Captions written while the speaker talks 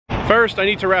First, I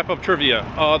need to wrap up trivia.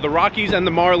 The Rockies and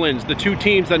the Marlins, the two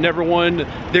teams that never won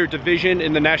their division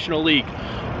in the National League.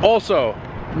 Also,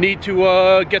 need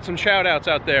to get some shout outs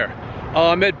out there.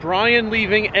 Met Brian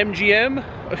leaving MGM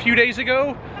a few days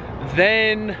ago.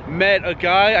 Then met a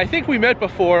guy, I think we met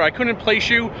before, I couldn't place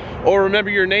you or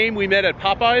remember your name. We met at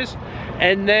Popeyes.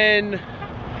 And then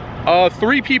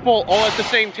 3 people all at the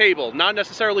same table. Not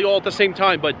necessarily all at the same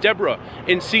time, but Deborah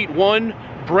in seat 1,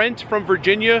 Brent from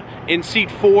Virginia in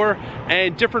seat 4,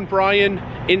 and different Brian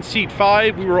in seat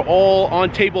 5. We were all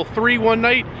on table 3 one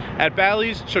night at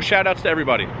Bally's, so shout outs to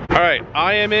everybody. All right,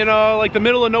 I am in like the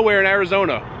middle of nowhere in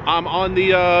Arizona. I'm on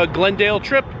the Glendale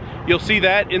trip. You'll see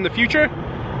that in the future.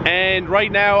 And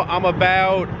right now I'm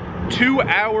about 2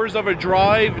 hours of a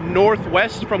drive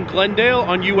northwest from Glendale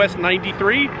on US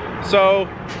 93. So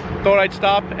thought I'd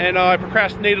stop, and I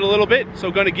procrastinated a little bit, so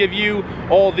gonna give you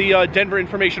all the Denver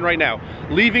information right now.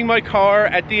 Leaving my car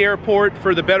at the airport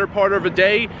for the better part of a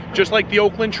day, just like the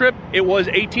Oakland trip, it was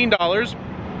 $18.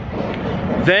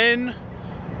 Then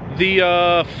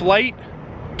the flight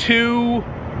to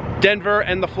Denver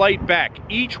and the flight back,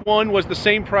 each one was the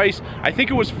same price. I think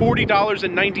it was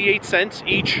 $40.98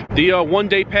 each. The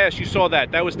one-day pass, you saw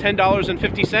that was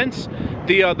 $10.50.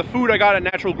 The food I got at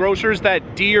Natural Grocers,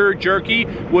 that deer jerky,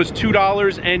 was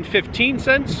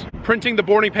 $2.15. Printing the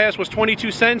boarding pass was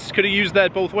 22 cents. Could have used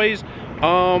that both ways.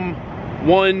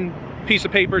 One piece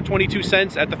of paper, 22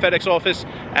 cents at the FedEx office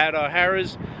at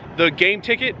Harrah's. The game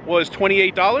ticket was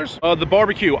 $28. The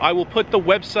barbecue, I will put the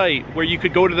website where you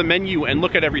could go to the menu and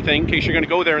look at everything in case you're gonna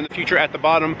go there in the future at the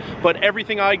bottom. But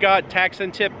everything I got, tax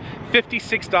and tip,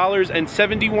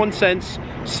 $56.71.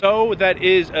 So that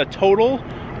is a total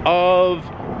of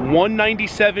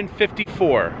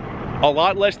 $197.54. A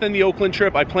lot less than the Oakland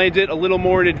trip. I planned it a little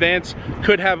more in advance.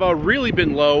 Could have really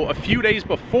been low a few days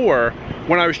before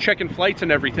when I was checking flights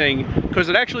and everything, because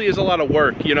it actually is a lot of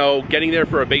work, you know, getting there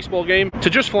for a baseball game.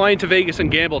 To just fly into Vegas and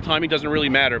gamble, timing doesn't really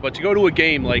matter, but to go to a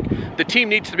game, like, the team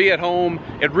needs to be at home.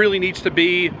 It really needs to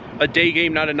be a day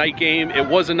game, not a night game. It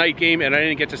was a night game and I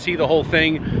didn't get to see the whole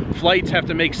thing. Flights have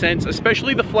to make sense,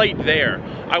 especially the flight there.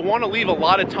 I want to leave a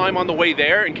lot of time on the way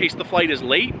there in case the flight is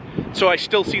late, so I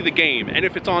still see the game. And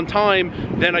if it's on time,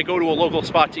 then I go to a local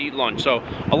spot to eat lunch. So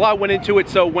a lot went into it.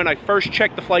 So when I first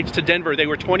checked the flights to Denver, they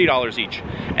were $20 each.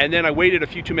 And then I waited a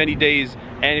few too many days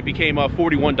and it became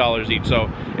 $41 each. So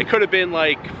it could have been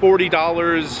like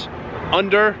 $40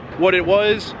 under what it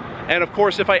was. And of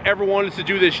course, if I ever wanted to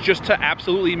do this just to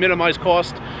absolutely minimize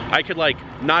cost, I could like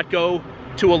not go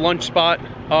to a lunch spot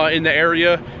in the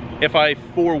area. If I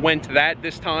forewent that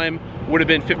this time, would have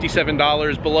been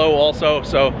 $57 below also.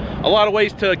 So a lot of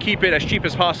ways to keep it as cheap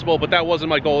as possible, but that wasn't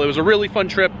my goal. It was a really fun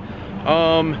trip.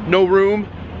 No room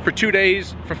for 2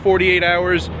 days, for 48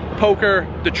 hours. Poker,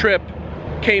 the trip,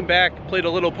 came back, played a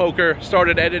little poker,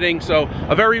 started editing. So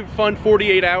a very fun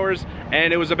 48 hours,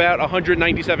 and it was about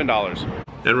 $197.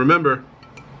 And remember,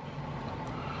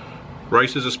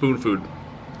 rice is a spoon food.